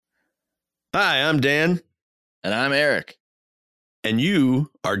Hi, I'm Dan, And I'm Eric. and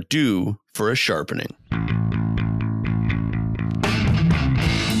you are due for a sharpening.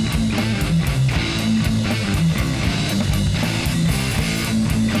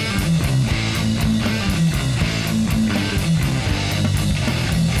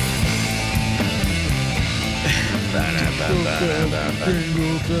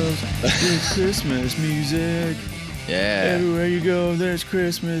 It's Christmas music. Yeah. Everywhere you go, there's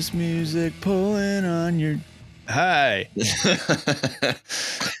Christmas music pulling on your. Hi.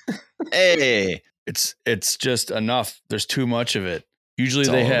 Hey. It's just enough. There's too much of it. Usually It's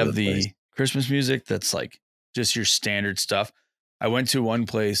they all over have the the place. Christmas music that's like just your standard stuff. I went to one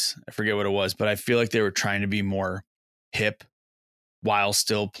place, I forget what it was, but I feel like they were trying to be more hip while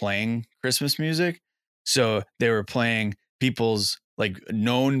still playing Christmas music. So they were playing people's like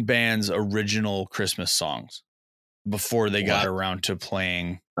known bands' original Christmas songs before they got What? around to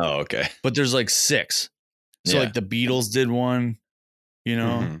playing. Oh, okay. But there's like 6. So Yeah. like the Beatles did one, you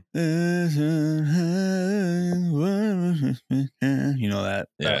know, you know, that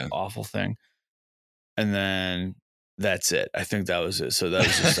Yeah. awful thing. And then that's it. I think that was it. So that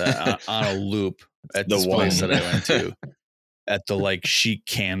was just on a loop at The this one. place that I went to at the like chic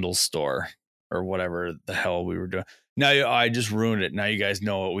candle store or whatever the hell we were doing. Now I just ruined it. Now you guys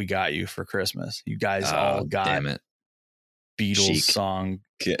know what we got you for Christmas. You guys all got Damn it. Beatles Chic. song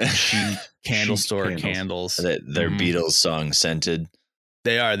chic candle Chic store candles. candles. Their Mhm. Beatles song scented.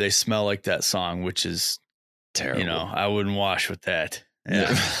 They are. They smell like that song, which is Terrible. you know, I wouldn't wash with that.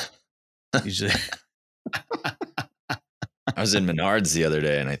 Yeah. Usually. I was in Menards the other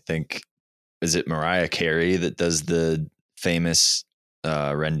day, and I think, is it Mariah Carey that does the famous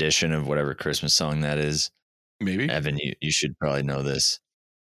rendition of whatever Christmas song that is? Maybe. Evan, you should probably know this.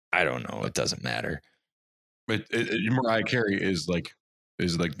 I don't know. It doesn't matter. But Mariah Carey is like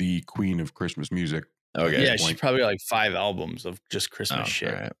the queen of Christmas music. Okay. Yeah, she's probably like 5 albums of just Christmas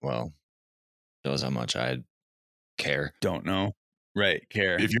shit. All right. Well, shows how much I care. Don't know. Right.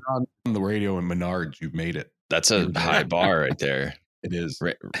 Care. If you're on the radio in Menards, you've made it. That's a high bar right there. It is.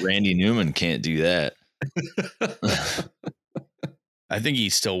 Randy Newman can't do that. I think he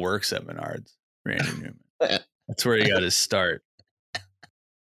still works at Menards, Randy Newman. That's where he got his start.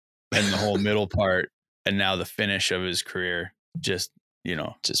 And the whole middle part, and now the finish of his career, just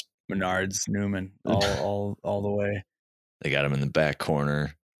Menards, Newman, all the way. They got him in the back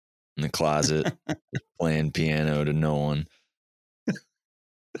corner in the closet playing piano to no one.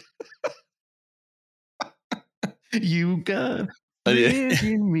 You got Yeah.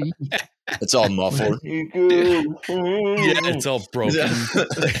 in me. It's all muffled. Yeah, it's all broken.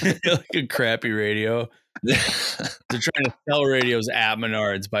 Like a crappy radio. They're trying to sell radios at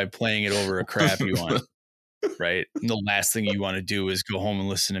Menards by playing it over a crappy one. Right? And the last thing you want to do is go home and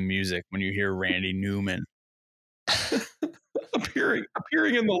listen to music when you hear Randy Newman appearing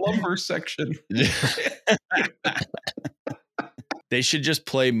in the lumber section. They should just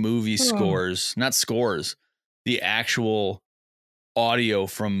play movie scores, not scores, the actual audio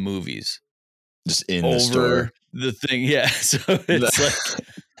from movies. Just in over the store. the thing. Yeah. So it's like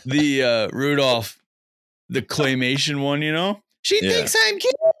the Rudolph, the claymation one, you know? She thinks I'm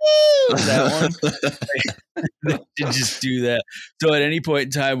cute. That one. They should just do that. So at any point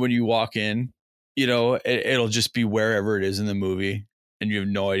in time when you walk in, you know, it'll just be wherever it is in the movie and you have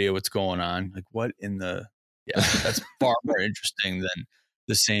no idea what's going on. Like what in the, that's far more interesting than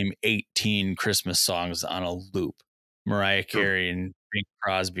the same 18 Christmas songs on a loop. Mariah Carey and Bing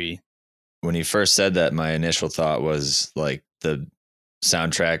Crosby. When he first said that, my initial thought was like the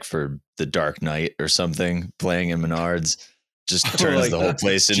soundtrack for The Dark Knight or something playing in Menards. Just turns like the whole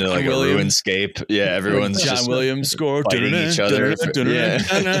place into John like Williams. a ruinscape. Yeah, everyone's John just Williams score fighting each other.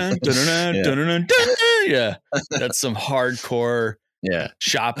 Yeah, that's some hardcore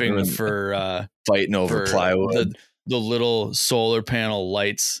shopping Everyone for fighting over plywood. The little solar panel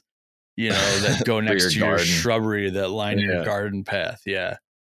lights, you know, that go next to your garden. shrubbery that line your garden path. Yeah.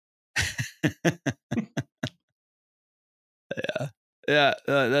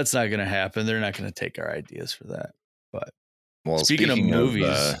 That's not gonna happen. They're not gonna take our ideas for that. But Well, speaking of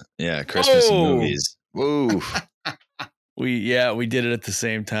movies, Christmas movies. Woo! we did it at the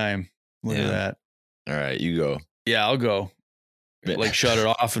same time. Look at that. All right, you go. Yeah, I'll go. Like shut it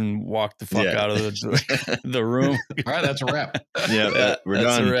off and walk the fuck out of the room. All right, that's a wrap. Yeah, we're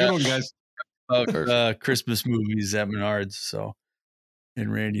done. Good one, guys. Christmas movies at Menards. So,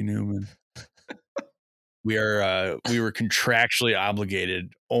 and Randy Newman. We were contractually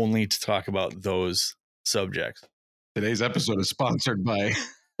obligated only to talk about those subjects. Today's episode is sponsored by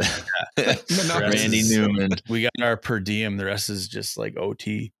Randy Newman. We got our per diem. The rest is just like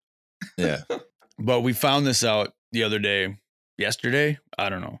OT. Yeah. But we found this out the other day, yesterday. I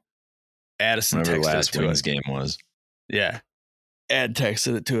don't know. Addison Whenever the texted last it to Wings us. game was. Yeah. Ad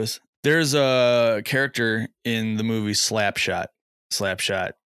texted it to us. There's a character in the movie Slapshot.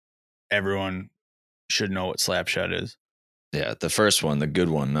 Slapshot. Everyone should know what Slapshot is. Yeah, the first one, the good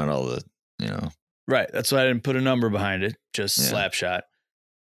one, not all the, Right. That's why I didn't put a number behind it. Just Yeah. Slapshot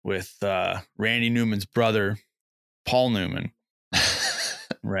with Randy Newman's brother, Paul Newman.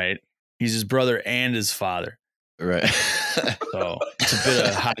 Right. He's his brother and his father. Right. So it's a bit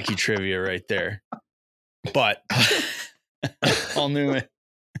of hockey trivia right there. But Paul Newman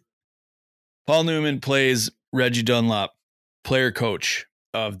plays Reggie Dunlop, player coach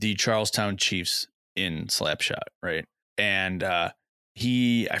of the Charlestown Chiefs in Slapshot, right? And I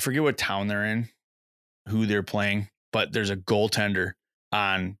forget what town they're in, who they're playing, but there's a goaltender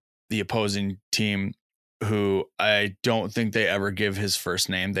on the opposing team who I don't think they ever give his first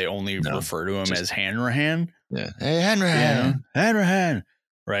name. They only refer to him as Hanrahan. Yeah. Hey, Hanrahan. Hanrahan.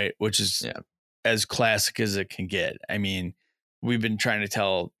 Right. Which is as classic as it can get. I mean, we've been trying to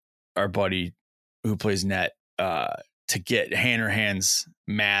tell our buddy who plays net to get Hanrahan's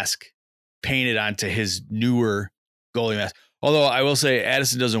mask painted onto his newer goalie mask. Although I will say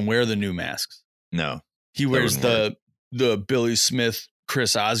Addison doesn't wear the new masks. No. He wears the Billy Smith,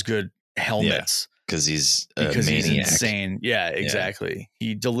 Chris Osgood helmets. Because he's he's insane. Yeah, exactly. Yeah.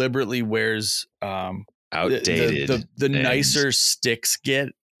 He deliberately wears outdated. The nicer sticks get,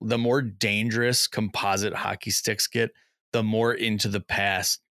 the more dangerous composite hockey sticks get, the more into the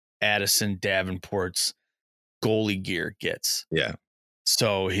past Addison Davenport's goalie gear gets. Yeah.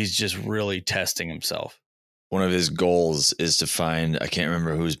 So he's just really testing himself. One of his goals is to find, I can't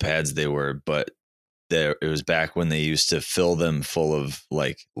remember whose pads they were, but it was back when they used to fill them full of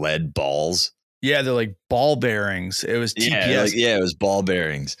like lead balls. Yeah, they're like ball bearings. It was TPS. It was ball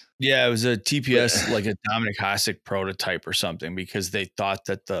bearings. Yeah, it was a TPS, like a Dominic Hasek prototype or something, because they thought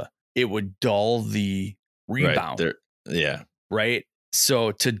that it would dull the rebound. Right. Right.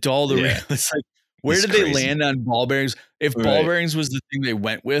 So to dull the rebound, it's like, where did they land on ball bearings? If ball bearings was the thing they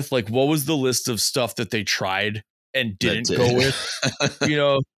went with, like what was the list of stuff that they tried and didn't go with?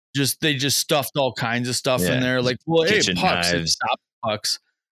 They just stuffed all kinds of stuff in there. Like, well, hey, pucks, stop pucks.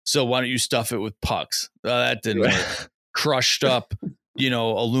 So why don't you stuff it with pucks? That didn't work. Crushed up,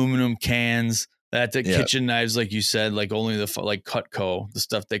 aluminum cans. Kitchen knives, like you said, like only like Cutco, the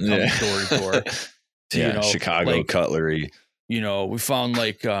stuff they come door to door. Chicago cutlery. We found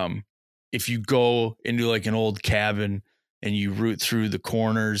like if you go into like an old cabin and you root through the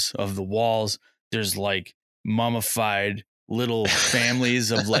corners of the walls, there's like mummified little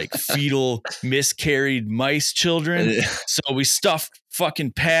families of like fetal miscarried mice children. So we stuffed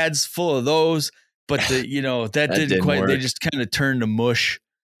fucking pads full of those, but that didn't quite work. They just kind of turned to mush.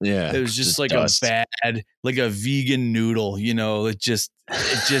 Yeah. It was just like dust. Like a vegan noodle, it just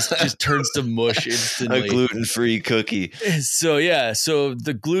turns to mush instantly. A gluten-free cookie. So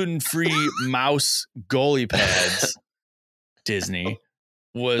the gluten-free mouse goalie pads, Disney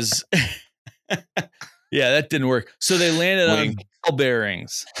was yeah, that didn't work. So they landed on ball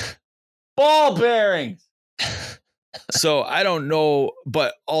bearings. Ball bearings. So I don't know,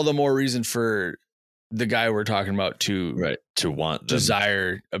 but all the more reason for the guy we're talking about to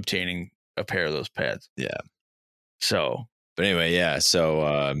desire obtaining a pair of those pads. Yeah. So, but anyway,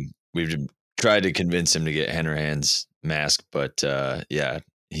 so we've tried to convince him to get Hanrahan's mask, but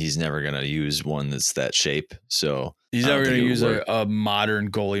he's never gonna use one that's that shape. So he's never gonna use a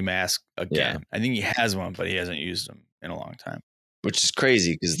modern goalie mask again. Yeah. I think he has one, but he hasn't used them in a long time. Which is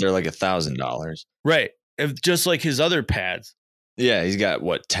crazy because they're like $1,000. Right. Just like his other pads. Yeah, he's got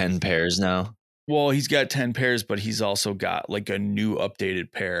 10 pairs now? Well, he's got 10 pairs, but he's also got like a new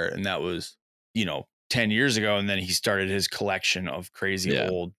updated pair, and that was, 10 years ago. And then he started his collection of crazy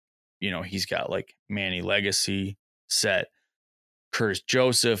old, he's got like Manny Legacy set, Curtis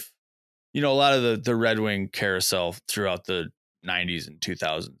Joseph, a lot of the Red Wing carousel throughout the 90s and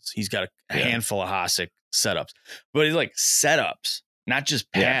 2000s. He's got a handful of Hasek setups, but he's like setups, not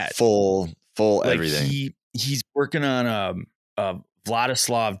just pads. Full like everything. He's working on a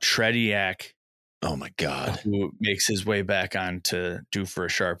Vladislav Tretiak. Oh my God. Who makes his way back on to do for a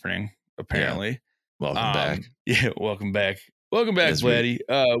sharpening, apparently. Yeah. Welcome back. Yeah, welcome back. Welcome back, Vladdy.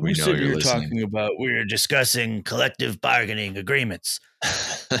 We're sitting here talking about, we're discussing collective bargaining agreements.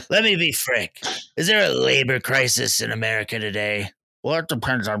 Let me be frank. Is there a labor crisis in America today? Well, it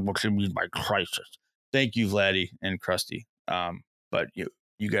depends on what you mean by crisis. Thank you, Vladdy and Krusty. But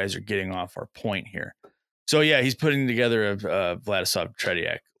you guys are getting off our point here. So yeah, he's putting together a Vladislav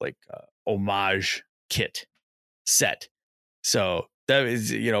Tretiak like homage kit set. So that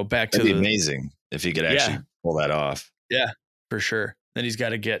is, back to That'd be amazing if he could actually pull that off. Yeah, for sure. Then he's got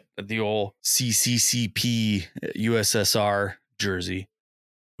to get the old CCCP USSR jersey,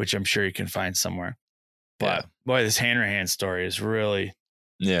 which I'm sure you can find somewhere. But boy, this Hanrahan story is really,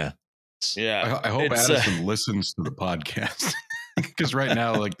 yeah. I hope Addison listens to the podcast because right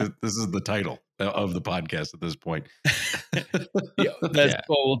now, like this is the title of the podcast at this point. Well,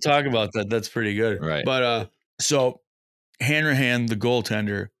 we'll talk about that. That's pretty good, right? But so Hanrahan, the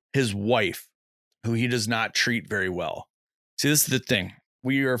goaltender, his wife, who he does not treat very well. See, this is the thing.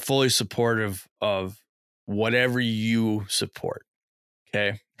 We are fully supportive of whatever you support.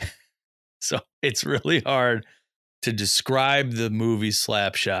 Okay, so it's really hard to describe the movie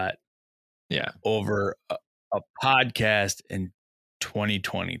Slapshot. Yeah. Over a podcast in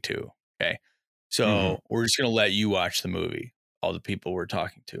 2022. Okay. So we're just going to let you watch the movie. All the people we're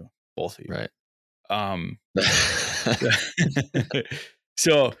talking to, both of you. Right.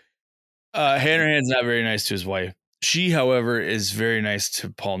 So Hanrahan's not very nice to his wife. She, however, is very nice to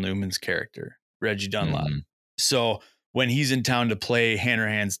Paul Newman's character, Reggie Dunlop. So when he's in town to play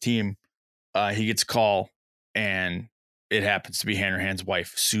Hanrahan's team, he gets a call, and it happens to be Hanrahan's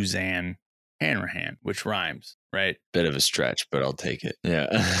wife, Suzanne Hanrahan, which rhymes, right? Bit of a stretch, but I'll take it. Yeah.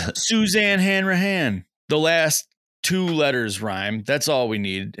 Suzanne Hanrahan. The last 2 letters rhyme. That's all we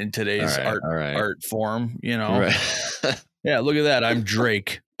need in today's art form, Right. Yeah, look at that. I'm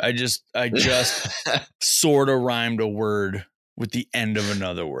Drake. I just sort of rhymed a word with the end of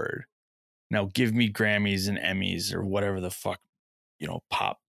another word. Now give me Grammys and Emmys or whatever the fuck,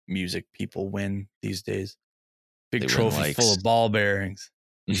 pop music people win these days. Big trophy full of ball bearings.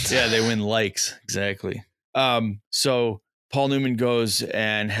 Yeah, they win likes. Exactly. So Paul Newman goes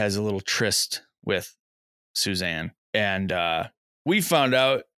and has a little tryst with Suzanne. And we found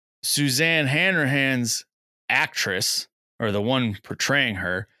out Suzanne Hanrahan's actress, or the one portraying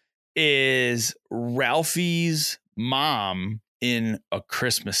her, is Ralphie's mom in A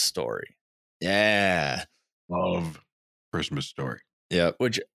Christmas Story. Yeah. Love Christmas Story. Yep.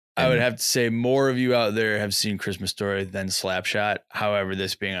 Which I would have to say more of you out there have seen Christmas Story than Slapshot. However,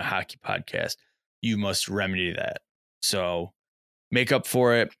 this being a hockey podcast, you must remedy that. So make up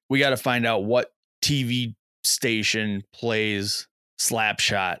for it. We got to find out what TV station plays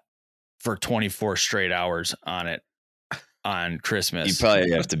Slapshot for 24 straight hours on it on Christmas. You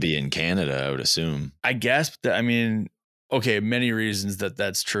probably have to be in Canada, I would assume. I guess. Okay, many reasons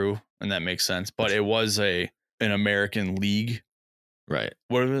that's true and that makes sense. But it was an American league. Right.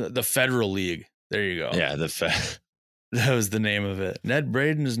 What the Federal League. There you go. Yeah, that was the name of it. Ned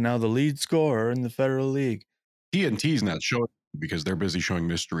Braden is now the lead scorer in the Federal League. TNT's not showing because they're busy showing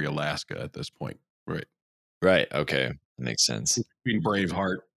Mystery Alaska at this point. Right. Right. Okay. That makes sense. Between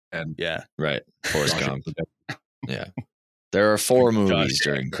Braveheart and right. Forrest Gump. Yeah. There are 4 movies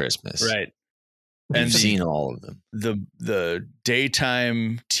during Christmas. Right. And you've seen all of them. The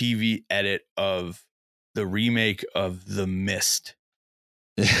daytime TV edit of the remake of The Mist.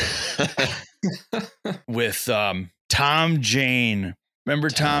 With Tom Jane. Remember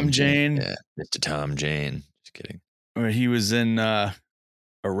Tom Jane? Yeah, Mr. Tom Jane. Just kidding. Where he was in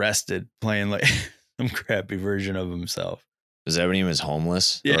Arrested playing like some crappy version of himself. Was that when he was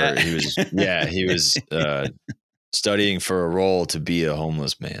homeless? Yeah. Or he was studying for a role to be a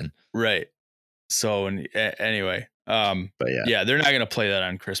homeless man. Right. So anyway, but yeah, they're not going to play that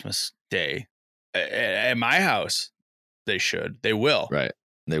on Christmas Day. At my house, they should. They will. Right.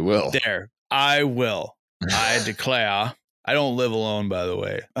 They will. I will. I declare. I don't live alone, by the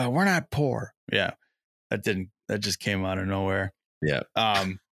way. We're not poor. Yeah. That just came out of nowhere. Yeah.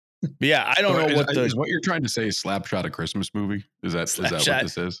 But yeah, I don't know what you're trying to say is Slapshot a Christmas movie? Is that what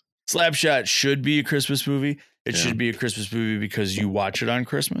this is? Slapshot should be a Christmas movie. It should be a Christmas movie because you watch it on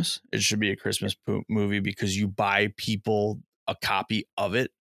Christmas. It should be a Christmas movie because you buy people a copy of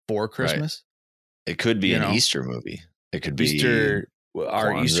it for Christmas. Right. It could be an Easter movie. It could be Easter.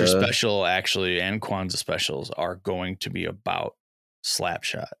 Our Kwanzaa. Easter special actually and Kwanzaa specials are going to be about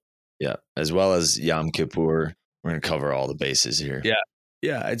Slapshot. Yeah, as well as Yom Kippur. We're going to cover all the bases here.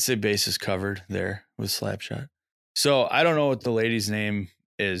 Yeah, I'd say bases covered there with Slapshot. So I don't know what the lady's name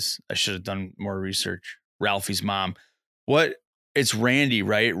is. I should have done more research. Ralphie's mom. It's Randy,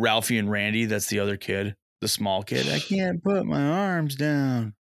 right? Ralphie and Randy. That's the other kid, the small kid. I can't put my arms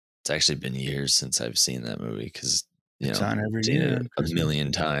down. It's actually been years since I've seen that movie because it's on every seen year. it a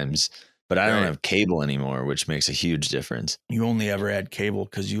million times. But I don't have cable anymore, which makes a huge difference. You only ever had cable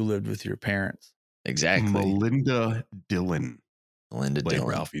because you lived with your parents. Exactly. Melinda Dillon. Melinda Dillon.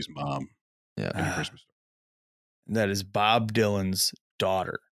 Ralphie's mom. Yeah. In Christmas. That is Bob Dylan's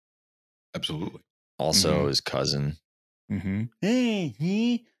daughter. Absolutely. Also his cousin. Mm-hmm.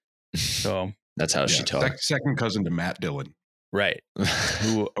 Hey. So that's how she talks. Second cousin to Matt Dillon. Right.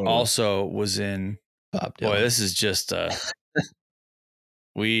 Who also was in Bob Dylan. Boy, this is just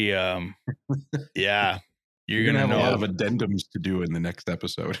we yeah. You're gonna have know a lot of addendums to do in the next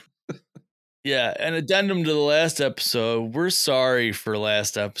episode. Yeah, an addendum to the last episode. We're sorry for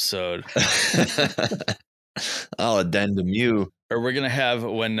last episode. I'll addendum you. Or we're gonna have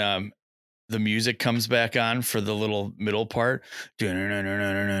when the music comes back on for the little middle part, and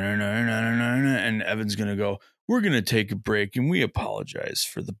Evan's gonna go, we're gonna take a break and we apologize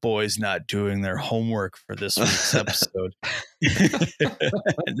for the boys not doing their homework for this week's episode.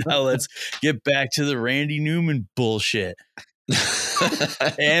 Now let's get back to the Randy Newman bullshit.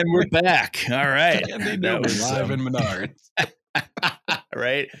 And we're back. All right. Randy Newman live in Menards.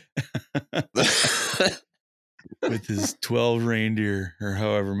 Right? With his 12 reindeer or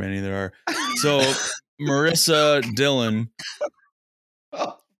however many there are. So Marissa Dillon.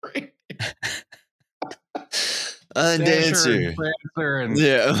 Dancer. And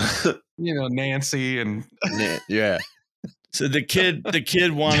yeah. Nancy and yeah. So the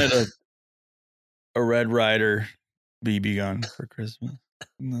kid wanted a Red Ryder BB gun for Christmas.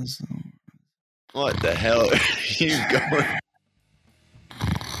 What the hell are you going?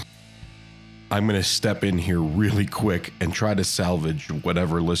 I'm going to step in here really quick and try to salvage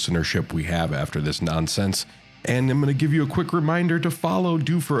whatever listenership we have after this nonsense. And I'm going to give you a quick reminder to follow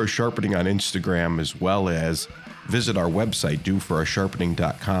Do For A Sharpening on Instagram, as well as visit our website,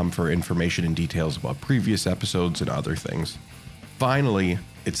 doforasharpening.com, for information and details about previous episodes and other things. Finally,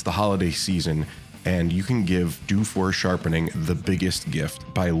 it's the holiday season, and you can give Do For Sharpening the biggest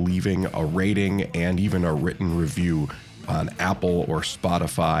gift by leaving a rating and even a written review on Apple or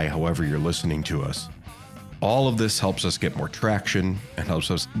Spotify, however you're listening to us. All of this helps us get more traction and helps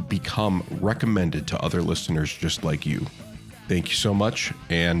us become recommended to other listeners just like you. Thank you so much,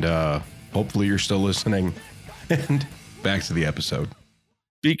 and hopefully you're still listening. And back to the episode.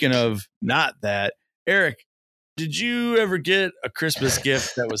 Speaking of not that, Eric, did you ever get a Christmas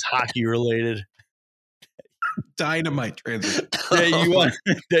gift that was hockey related? Dynamite transition.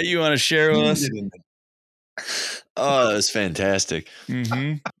 that you want to share with us? Oh, that was fantastic.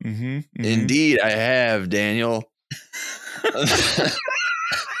 Indeed, I have, Daniel.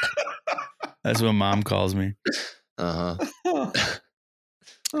 That's what Mom calls me.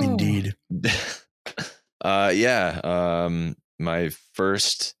 Indeed. My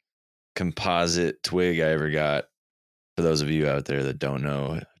first composite twig I ever got, for those of you out there that don't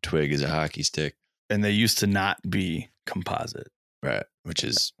know, a twig is a hockey stick. And they used to not be composite. Right. Which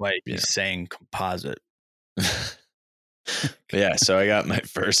is why he's saying composite. Yeah, so I got my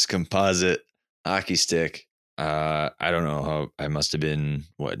first composite hockey stick. I don't know how, I must have been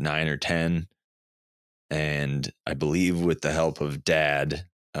 9 or 10, and I believe with the help of Dad,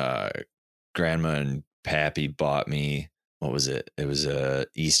 Grandma and Pappy bought me, what was it? It was a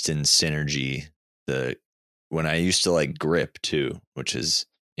Easton Synergy. When I used to like grip too, which is,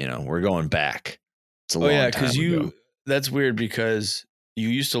 we're going back. It's a long time ago. That's weird because you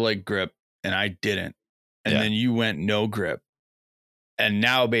used to like grip and I didn't. And then you went no grip. And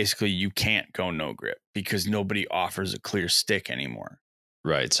now basically you can't go no grip because nobody offers a clear stick anymore.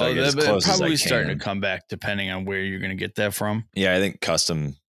 Right. So I get as close as I probably can. starting to come back depending on where you're going to get that from. Yeah, I think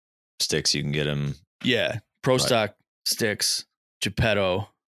custom sticks, you can get them. Yeah. Pro Stock Sticks, Geppetto,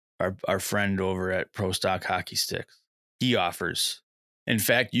 our friend over at Pro Stock Hockey Sticks, he offers. In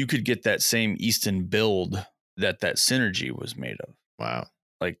fact, you could get that same Easton build that Synergy was made of. Wow.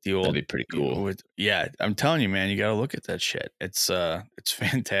 Like the old, that'd be pretty cool. I'm telling you, man, you got to look at that shit. It's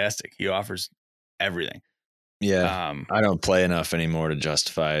fantastic. He offers everything. Yeah. I don't play enough anymore to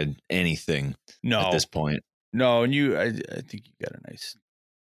justify anything at this point. No. And I think you got a nice,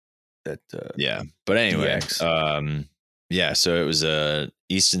 yeah. But anyway, DX. So it was a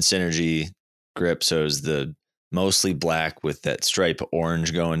Easton Synergy grip. So it was the mostly black with that stripe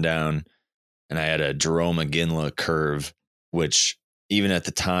orange going down. And I had a Jerome Ginla curve, which even at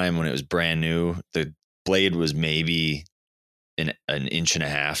the time when it was brand new, the blade was maybe an inch and a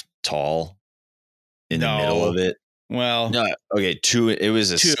half tall in the middle of it. Well, no, okay, it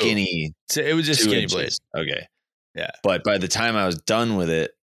was a skinny. It was a skinny blade. Okay. Yeah. But by the time I was done with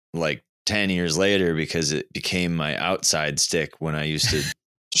it, like 10 years later, because it became my outside stick when I used to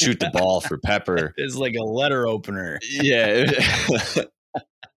shoot the ball for Pepper. It's like a letter opener. Yeah.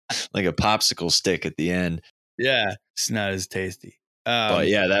 Like a popsicle stick at the end. Yeah. It's not as tasty. But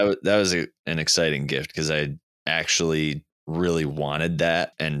yeah, that was an exciting gift because I actually really wanted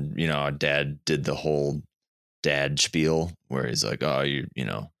that. And, Dad did the whole dad spiel where he's like, oh,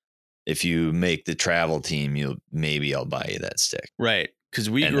 if you make the travel team, I'll buy you that stick. Right. Because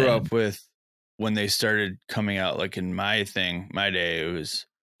we grew up with when they started coming out, like in my day, it was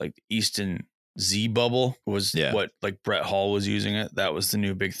like the Easton Z bubble was what like Brett Hall was using it. That was the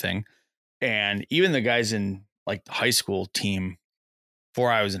new big thing. And even the guys in like the high school team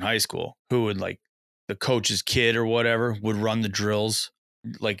before I was in high school who would like the coach's kid or whatever would run the drills,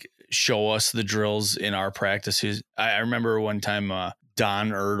 like show us the drills in our practices. I remember one time Don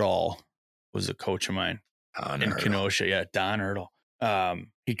Erdahl was a coach of mine in Kenosha. Yeah, Don Erdahl.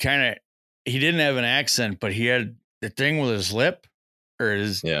 He didn't have an accent, but he had the thing with his lip or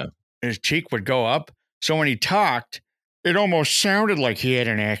his cheek would go up. So when he talked, it almost sounded like he had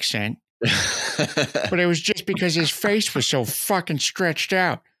an accent. But it was just because his face was so fucking stretched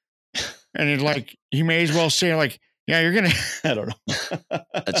out. And it like, he may as well say like, yeah, you're going to, I don't know.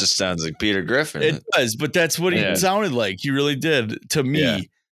 That just sounds like Peter Griffin. It does, but that's what he sounded like. He really did. To me,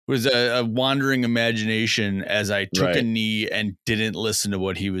 was a wandering imagination as I took a knee and didn't listen to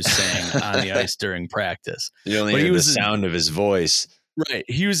what he was saying on the ice during practice. You only heard the sound of his voice. Right.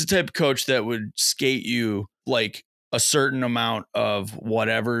 He was the type of coach that would skate you like a certain amount of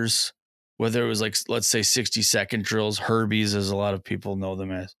whatever's, whether it was like, let's say 60-second drills, Herbies, as a lot of people know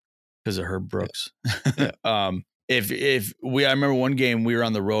them as, because of Herb Brooks. Yeah. I remember one game we were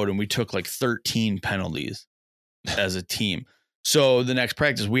on the road and we took like 13 penalties as a team. So the next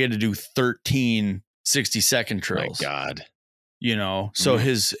practice we had to do 13 60-second drills. My God. You know, so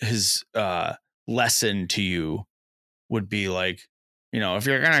his lesson to you would be like, you know, if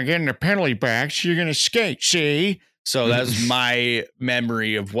you're going to get in the penalty box, you're going to skate, see? So that's my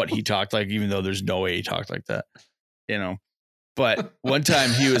memory of what he talked like, even though there's no way he talked like that, you know. But one time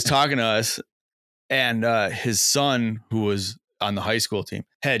he was talking to us and his son, who was on the high school team,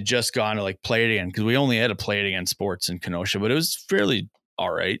 had just gone to like play it again because we only had to play it again sports in Kenosha, but it was fairly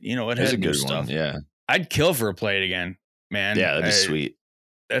all right. You know, it had a good stuff. One. Yeah. I'd kill for a play it again, man. Yeah, that'd be sweet.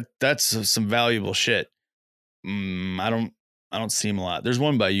 That's some valuable shit. I don't see him a lot. There's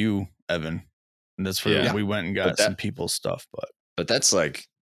one by you, Evan. And that's where we went and got some people's stuff. But that's like,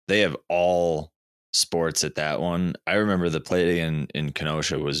 they have all sports at that one. I remember the play in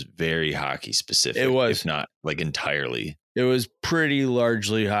Kenosha was very hockey specific. It was, if not like entirely. It was pretty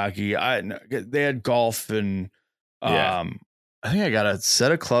largely hockey. They had golf and I think I got a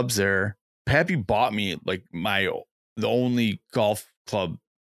set of clubs there. Pappy bought me like the only golf club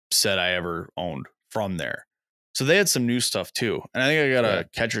set I ever owned from there. So they had some new stuff too. And I think I got a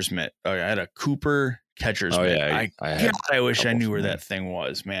catcher's mitt. I had a Cooper catcher's mitt. Yeah, I wish I knew where that thing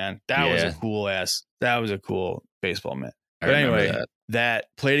was, man. That was a cool baseball mitt. But anyway, that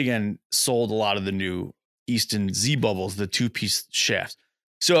Play It Again sold a lot of the new Easton Z bubbles, the 2-piece shafts.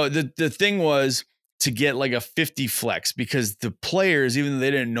 So the thing was to get like a 50 flex because the players, even though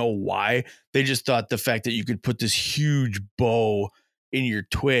they didn't know why, they just thought the fact that you could put this huge bow in your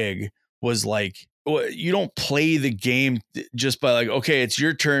twig was like, you don't play the game just by like, okay, it's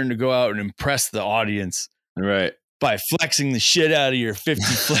your turn to go out and impress the audience. Right. By flexing the shit out of your 50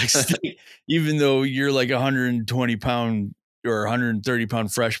 flex stick, even though you're like 120 pound or 130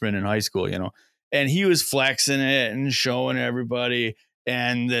 pound freshman in high school, you know? And he was flexing it and showing everybody.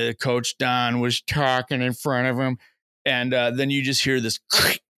 And the coach Don was talking in front of him. And then you just hear this,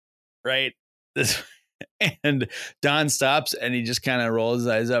 right? And Don stops and he just kind of rolls his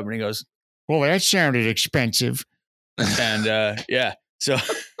eyes up and he goes, well, that sounded expensive. And so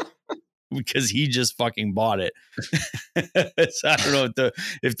because he just fucking bought it. So I don't know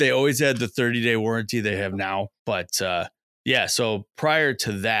if they always had the 30-day warranty they have now. But so prior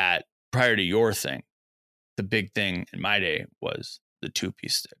to your thing, the big thing in my day was the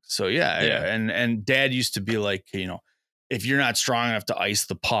 2-piece stick. So and Dad used to be like, you know, if you're not strong enough to ice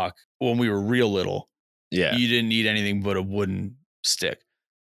the puck when we were real little, you didn't need anything but a wooden stick.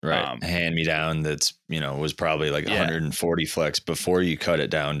 Right. Hand me down. That's, you know, was probably like 140 flex before you cut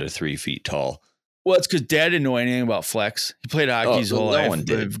it down to 3 feet tall. Well, it's because Dad didn't know anything about flex. He played hockey his whole life. One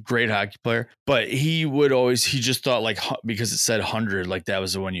did. Great hockey player. But he just thought like, because it said 100, like that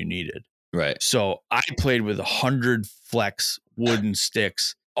was the one you needed. Right. So I played with 100 flex wooden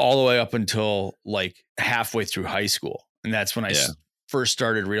sticks all the way up until like halfway through high school. And that's when I first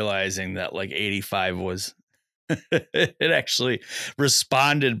started realizing that like 85 was, it actually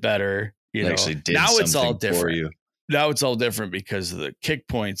responded better. You know, now it's all different for you. Now it's all different because of the kick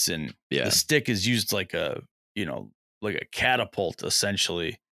points and the stick is used like a catapult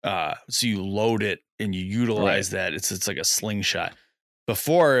essentially. So you load it and you utilize that. It's like a slingshot.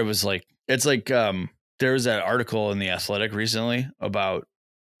 Before it was like, there was that article in The Athletic recently about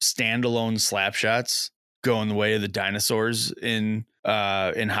standalone slap shots going the way of the dinosaurs in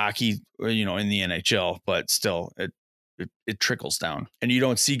hockey, you know, in the NHL, but still it trickles down. And you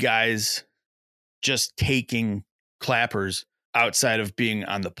don't see guys just taking clappers outside of being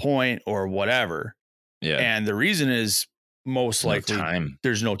on the point or whatever. Yeah. And the reason is most likely time.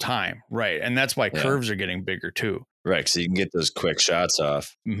 There's no time. Right. And that's why Yeah. curves are getting bigger too. Right. So you can get those quick shots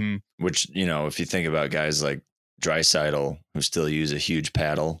off, which, you know, if you think about guys like Draisaitl who still use a huge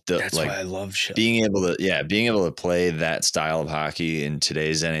paddle, that's why I love being able to play that style of hockey in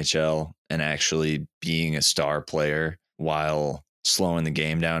today's NHL and actually being a star player while slowing the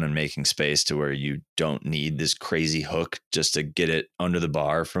game down and making space to where you don't need this crazy hook just to get it under the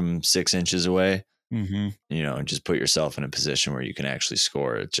bar from 6 inches away. You know, just put yourself in a position where you can actually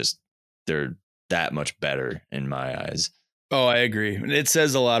score. It's just, they're that much better in my eyes. Oh, I agree. And it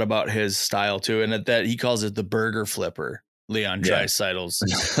says a lot about his style too. And that he calls it the burger flipper, Leon Draisaitl's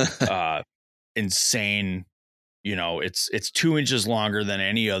insane. You know, it's 2 inches longer than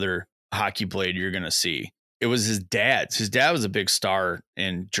any other hockey blade you're going to see. It was his dad's. His dad was a big star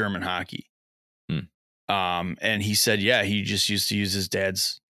in German hockey. And he said, yeah, he just used to use his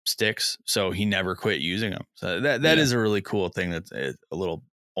dad's sticks, so he never quit using them. So that is a really cool thing. That's a little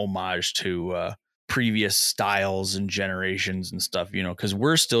homage to previous styles and generations and stuff, you know, because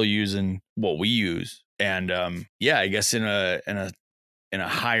we're still using what we use. And I guess in a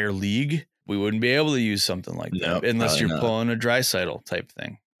higher league, we wouldn't be able to use something like that unless you're pulling a Draisaitl type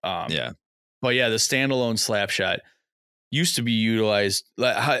thing. But yeah, the standalone slap shot used to be utilized.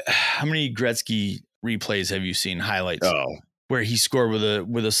 How many Gretzky replays have you seen, highlights? Where he scored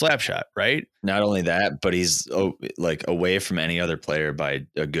with a slap shot, right? Not only that, but he's like away from any other player by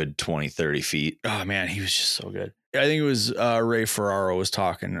a good 20, 30 feet. Oh man, he was just so good. I think it was Ray Ferraro was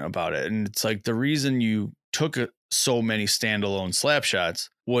talking about it. And it's like the reason you took so many standalone slap shots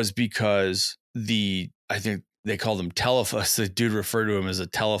was because I think they called them telephone. The dude referred to him as a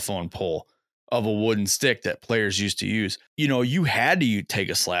telephone pole of a wooden stick that players used to use. You know, you had to take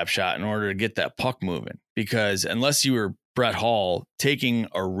a slap shot in order to get that puck moving, because unless you were Brett Hall, taking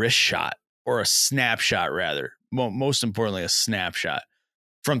a wrist shot or a snapshot, rather, most importantly, a snapshot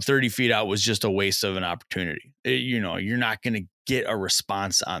from 30 feet out was just a waste of an opportunity. You know, you're not going to get a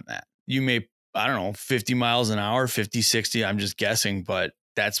response on that. You may, I don't know, 50 miles an hour, 50, 60, I'm just guessing, but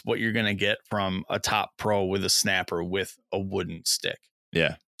that's what you're going to get from a top pro with a snapper with a wooden stick.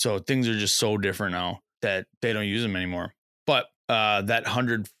 Yeah. So things are just so different now that they don't use them anymore. But that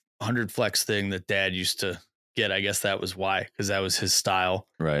 100 flex thing that Dad used to get, I guess that was why, because that was his style.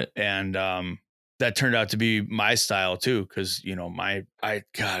 Right. And that turned out to be my style too, because, you know,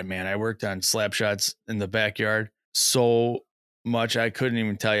 I worked on slap shots in the backyard so much I couldn't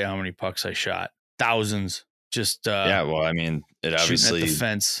even tell you how many pucks I shot. Thousands. Just well, I mean, it obviously at the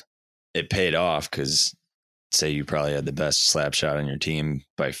fence. It paid off, because say you probably had the best slap shot on your team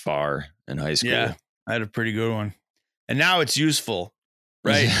by far in high school. Yeah, I had a pretty good one. And now it's useful,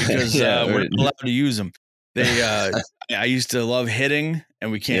 right? Because we're not allowed to use them. I used to love hitting, and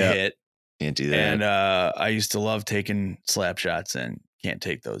we can't hit. Can't do that. And I used to love taking slap shots, and can't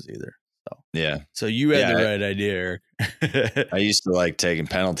take those either. So So you had the right idea, Eric. I used to like taking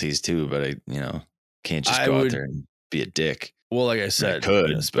penalties too, but I can't just go out there and be a dick. Well, like I said, I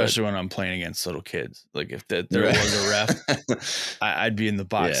could, especially when I'm playing against little kids. Like if there was a ref, I'd be in the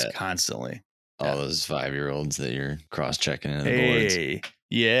box constantly. All those 5-year-olds that you're cross-checking in the boards.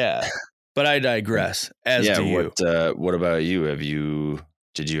 Yeah. But I digress. As do you. What about you?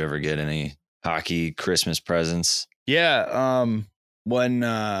 Did you ever get any hockey Christmas presents? Yeah. When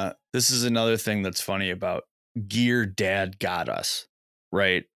this is another thing that's funny about gear Dad got us,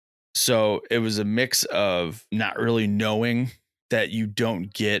 right? So it was a mix of not really knowing that you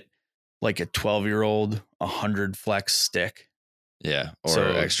don't get like a 12-year-old 100 flex stick. Yeah. Or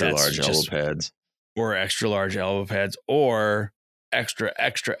extra large elbow pads. Or extra large elbow pads, or extra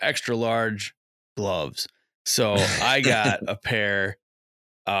large gloves. So I got a pair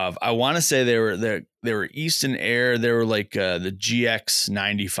of, I want to say they were Easton Air. They were like the GX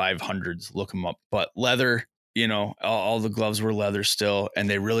 9500s. Look them up, but leather. You know, all the gloves were leather still, and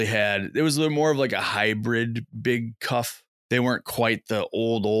they really had. It was a little more of like a hybrid big cuff. They weren't quite the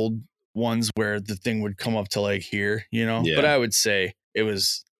old ones where the thing would come up to like here. You know, but I would say it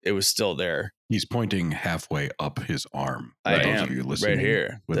was still there. He's pointing halfway up his arm. I am right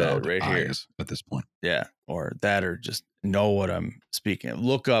here, without right eyes here at this point. Yeah, or just know what I'm speaking of.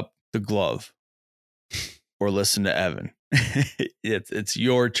 Look up the glove, or listen to Evan. It's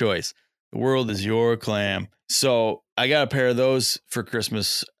your choice. The world is your clam. So I got a pair of those for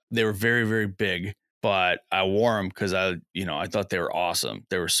Christmas. They were very, very big. but I wore them because I thought they were awesome.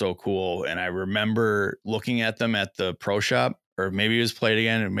 They were so cool. And I remember looking at them at the pro shop, or maybe it was Played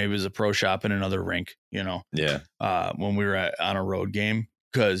Again, and maybe it was a pro shop in another rink, Yeah. when we were on a road game,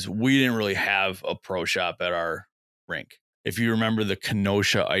 because we didn't really have a pro shop at our rink. If you remember the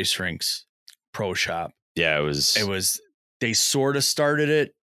Kenosha ice rinks pro shop. Yeah, it was, they sort of started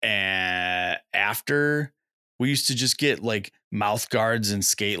it. And after, we used to just get like mouth guards and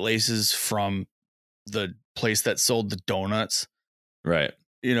skate laces from the place that sold the donuts. right.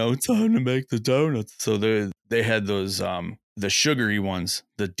 Time to make the donuts. So they had those the sugary ones,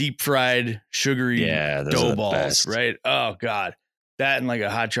 the deep fried sugary those are dough the balls, best. right? Oh God. That and like a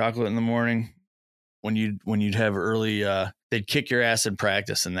hot chocolate in the morning when you'd have early they'd kick your ass in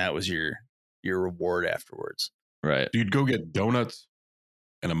practice, and that was your reward afterwards. Right. You'd go get donuts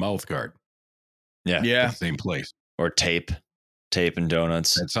and a mouth guard Yeah. at Yeah. the same place. Or tape and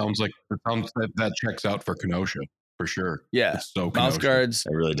donuts. That checks out for Kenosha for sure. Yeah. It's so Mouth Kenosha. guards,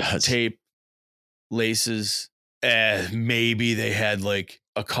 It really does. tape, laces. Maybe they had like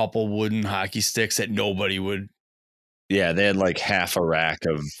a couple wooden hockey sticks that nobody would. Yeah, they had like half a rack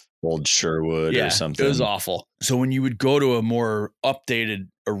of old Sherwood or something. It was awful. So when you would go to a more updated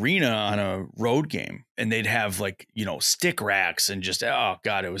arena on a road game, and they'd have like, stick racks and just, oh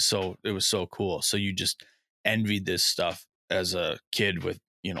God, it was so cool. So you just envied this stuff as a kid with,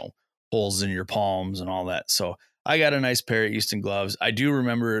 holes in your palms and all that. So I got a nice pair of Easton gloves. I do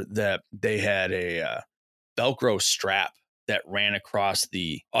remember that they had a Velcro strap that ran across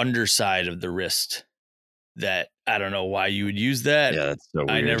the underside of the wrist. That I don't know why you would use that. Yeah, that's so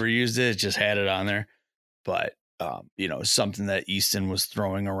weird. I never used it. Just had it on there. But, something that Easton was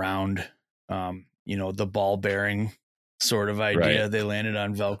throwing around, the ball bearing sort of idea. Right. They landed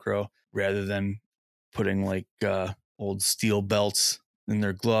on Velcro rather than putting like old steel belts in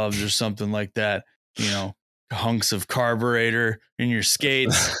their gloves or something like that. Hunks of carburetor in your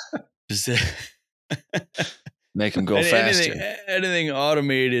skates. Just make them go faster. Anything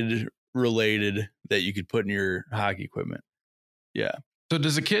automated related that you could put in your hockey equipment. Yeah. So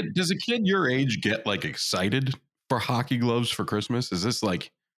does a kid your age get like excited for hockey gloves for Christmas? Is this like,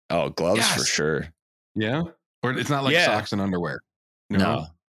 oh, gloves yes, for sure? Yeah. Or it's not like socks and underwear. No.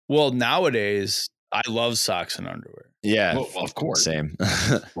 Well, nowadays I love socks and underwear. Yeah. Well, of course. Same.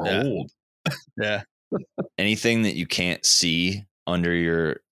 We're old. Yeah. Anything that you can't see under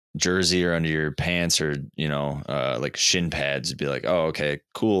your jersey or under your pants or, like shin pads, would be like, oh, okay,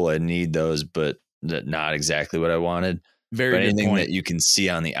 cool. I need those, but not exactly what I wanted. Very but good anything point. that you can see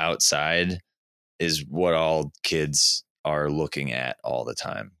on the outside is what all kids are looking at all the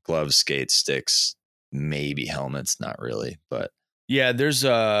time. Gloves, skates, sticks, maybe helmets. Not really, but yeah, there's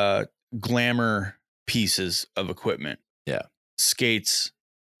glamour pieces of equipment. Yeah. Skates,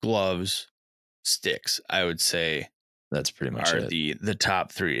 gloves, sticks, I would say that's pretty much are it. the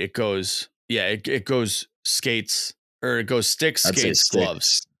top three. It goes, it goes skates, or it goes sticks, skates,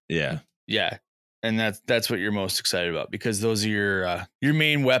 gloves. Yeah. Yeah. And that's what you're most excited about, because those are your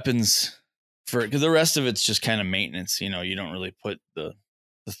main weapons because the rest of it's just kind of maintenance. You don't really put the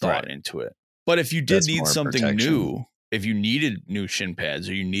thought into it. But if you did need something new, if you needed new shin pads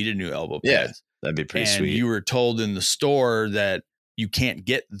or you needed new elbow pads, that'd be pretty and sweet. you were told in the store that you can't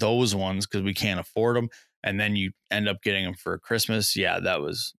get those ones because we can't afford them, and then you end up getting them for Christmas. Yeah, that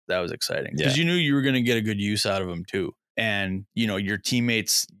was exciting because you knew you were going to get a good use out of them too. And, your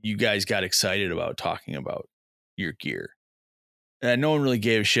teammates, you guys got excited about talking about your gear. And no one really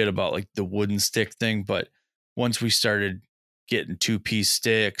gave a shit about like the wooden stick thing. But once we started getting 2-piece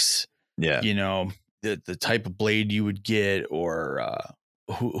sticks, the type of blade you would get, or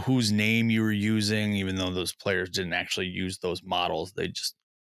whose name you were using, even though those players didn't actually use those models, they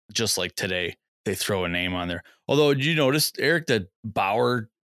just like today, they throw a name on there. Although, did you notice, Eric, that Bauer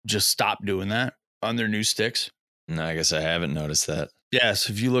just stopped doing that on their new sticks? No, I guess I haven't noticed that. Yes,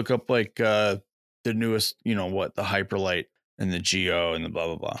 if you look up like the newest, the Hyperlite and the Geo and the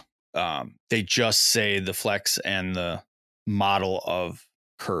blah blah blah, they just say the Flex and the model of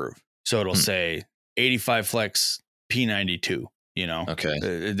curve. So it'll say 85 Flex P92.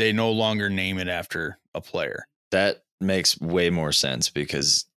 Okay. They no longer name it after a player. That makes way more sense,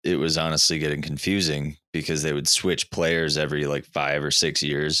 because it was honestly getting confusing because they would switch players every like 5 or 6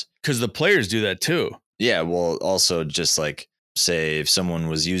 years. Because the players do that too. Yeah, well, also just like, say if someone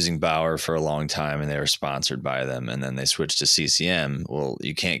was using Bauer for a long time and they were sponsored by them and then they switched to CCM, well,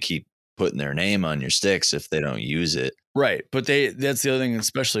 you can't keep putting their name on your sticks if they don't use it. Right. But that's the other thing,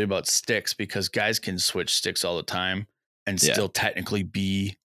 especially about sticks, because guys can switch sticks all the time and still technically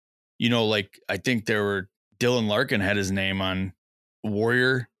be, like I think Dylan Larkin had his name on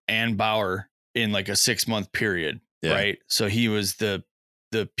Warrior and Bauer in like a 6-month period, Yeah. right? So he was the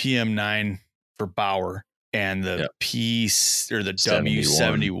PM9 for Bauer and the P or the 71.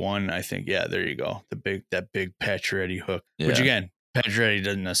 W71, I think. Yeah, there you go. That big Pacioretty hook, which Yeah. again, Pacioretty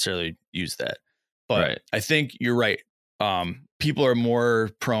doesn't necessarily use that, but Right. I think you're right. People are more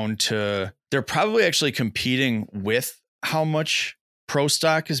prone to, they're probably actually competing with how much pro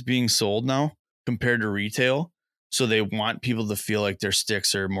stock is being sold now compared to retail. So they want people to feel like their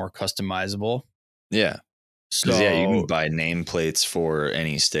sticks are more customizable. Yeah. So Yeah, you can buy nameplates for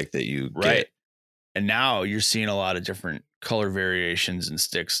any stick that you right. get. And now you're seeing a lot of different color variations and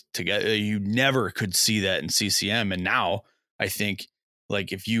sticks together. You never could see that in CCM. And now I think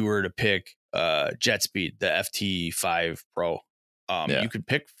like if you were to pick Jet Speed, the FT5 Pro, you could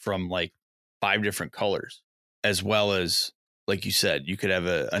pick from like 5 different colors, as well as, like you said, you could have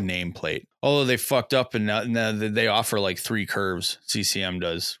a nameplate. Although they fucked up and now they offer like 3 curves. CCM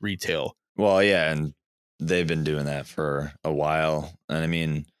does retail. Well, yeah, and they've been doing that for a while. And I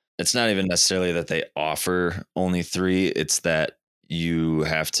mean, it's not even necessarily that they offer only 3. It's that you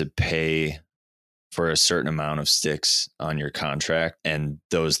have to pay for a certain amount of sticks on your contract, and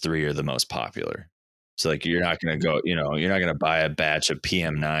those 3 are the most popular. So like you're not going to go, you're not going to buy a batch of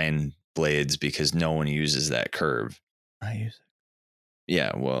PM9 blades because no one uses that curve. I use it.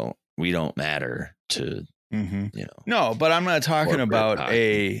 Yeah, well, we don't matter to, No, but I'm not talking about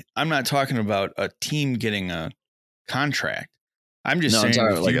hockey. I'm not talking about a team getting a contract. I'm just saying I'm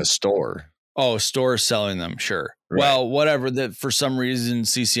talking about like a store. Oh, store selling them, sure. Right. Well, whatever. That for some reason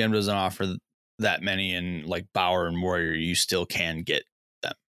CCM doesn't offer that many, and like Bauer and Warrior, you still can get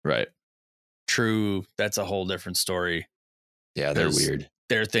them. Right. True. That's a whole different story. Yeah, they're weird.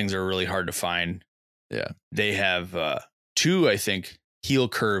 Their things are really hard to find. Yeah. They have 2, I think, heel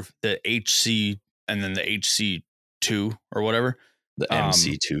curve, the HC and then the HC2 or whatever. The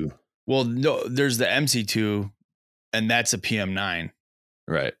MC2. Well, no, there's the MC2, and that's a PM9.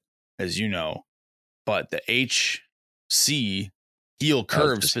 Right. As you know. But the HC heel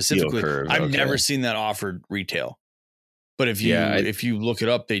curve specifically, I've never seen that offered retail. But if you look it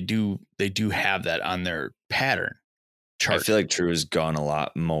up, they do have that on their pattern chart. I feel like True has gone a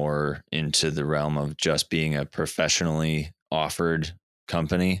lot more into the realm of just being a professionally offered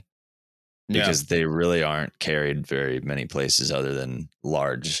company, because they really aren't carried very many places other than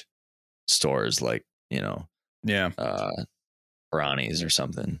large stores like, Ronnie's or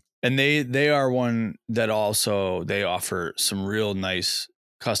something. And they are one that also they offer some real nice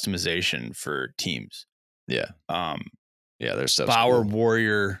customization for teams. Yeah. Yeah, there's stuff. Bauer,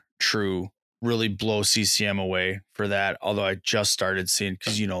 Warrior, True really blow CCM away for that. Although I just started seeing,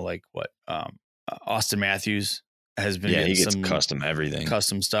 because Austin Matthews has been getting he gets some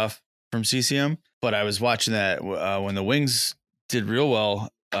custom stuff from CCM. But I was watching that when the Wings did real well,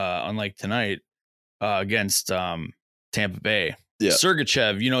 unlike tonight against Tampa Bay. Yeah.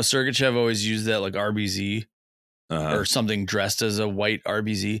 Sergachev, Sergachev always used that like RBZ or something dressed as a white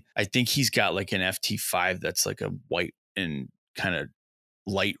RBZ. I think he's got like an FT5 that's like a white and kind of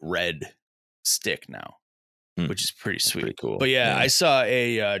light red stick now, which is pretty sweet. Pretty cool. But yeah, I saw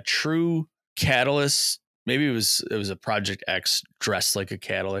a True Catalyst. Maybe it was a Project X dressed like a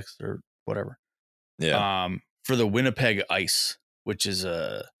Catalyst or whatever. Yeah. For the Winnipeg Ice, which is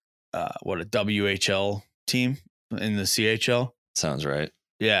a WHL team in the CHL. Sounds right.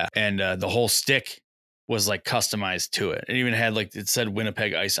 Yeah. And the whole stick was like customized to it. It even had like, it said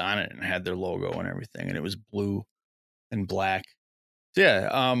Winnipeg Ice on it and had their logo and everything. And it was blue and black. So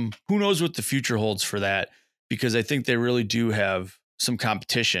yeah. Who knows what the future holds for that? Because I think they really do have some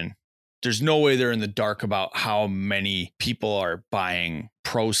competition. There's no way they're in the dark about how many people are buying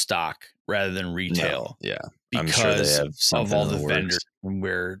pro stock rather than retail. No. Yeah. Because I'm sure they have of all the vendors and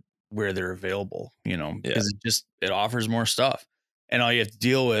where they're available, because it offers more stuff. And all you have to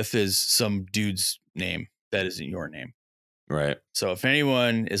deal with is some dude's name that isn't your name. Right. So if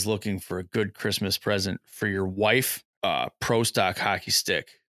anyone is looking for a good Christmas present for your wife, pro stock hockey stick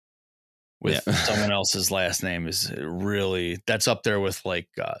with someone else's last name is really, that's up there with like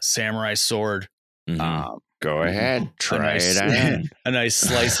Samurai Sword. Mm-hmm. Go ahead. Try it on. A nice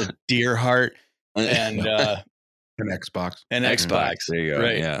slice of deer heart and an Xbox. An Xbox. There you go.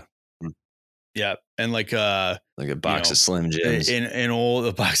 Right. Yeah. Yeah. And like a box of Slim Jims. An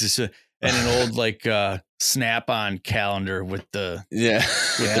old box of, and an old like Snap-on calendar with the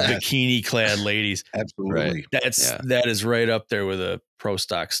bikini clad ladies. Absolutely. Right. That is right up there with a pro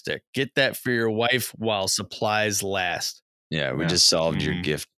stock stick. Get that for your wife while supplies last. Yeah, we just solved your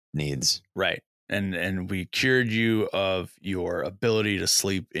gift needs. Right. And we cured you of your ability to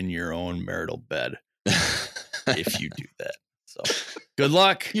sleep in your own marital bed if you do that. So good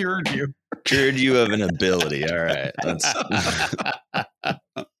luck. Cured you. Cured you of an ability. All right. Let's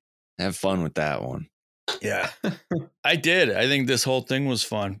have fun with that one. Yeah. I did. I think this whole thing was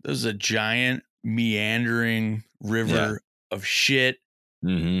fun. This is a giant meandering river of shit.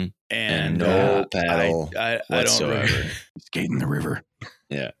 Mm-hmm. And no paddle I whatsoever. don't really, Skate in the river.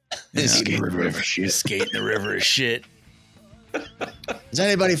 Yeah. Skate in the river of shit. skate in the river of shit. Is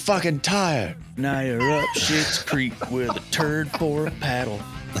anybody fucking tired? Now you're up Shit's Creek with a turd for a paddle.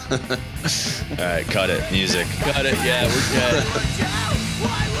 All right, cut it. Music. Got it. Yeah, we're dead.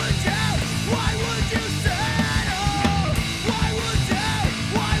 Why would you?